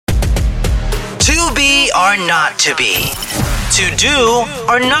To be or not to be. To do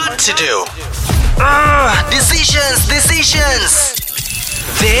or not to do. Decisions.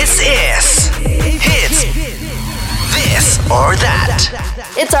 This is Hits This or That.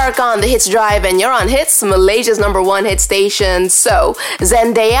 It's Arkan, the Hits Drive, and you're on Hits, Malaysia's #1 hit station. So,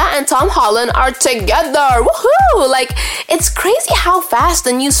 Zendaya and Tom Holland are together. Woohoo! Like, it's crazy how fast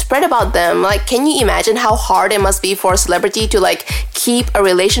the news spread about them. Like, can you imagine how hard it must be for a celebrity to, like, keep a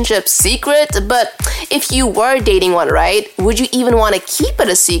relationship secret? But if you were dating one, right, would you even want to keep it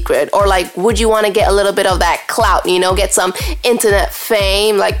a secret? Or, like, would you want to get a little bit of that clout, get some internet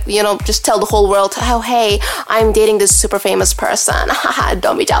fame? Like, just tell the whole world, oh, hey, I'm dating this super famous person.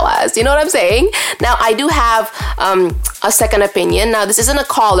 Don't be jealous. You know what I'm saying? Now, I do have a second opinion. Now, this isn't a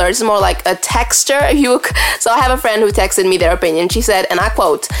caller. It's more like a texter. So I have a friend who texted me their opinion. She said, and I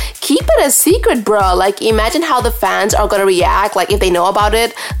quote, keep it a secret, bro. Like, imagine how the fans are gonna react, like, if they know about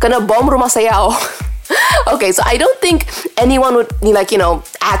it. Kena bom rumah saya. Okay, so I don't think anyone would,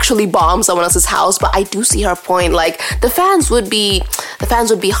 actually bomb someone else's house, but I do see her point. Like, the fans would be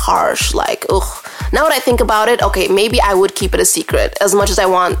harsh. Like, ugh. Now that I think about it, okay, maybe I would keep it a secret. As much as I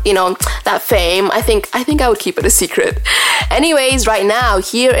want, that fame, I think I would keep it a secret. Anyways, right now,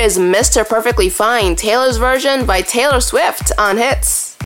 here is Mr. Perfectly Fine, Taylor's version by Taylor Swift on Hits.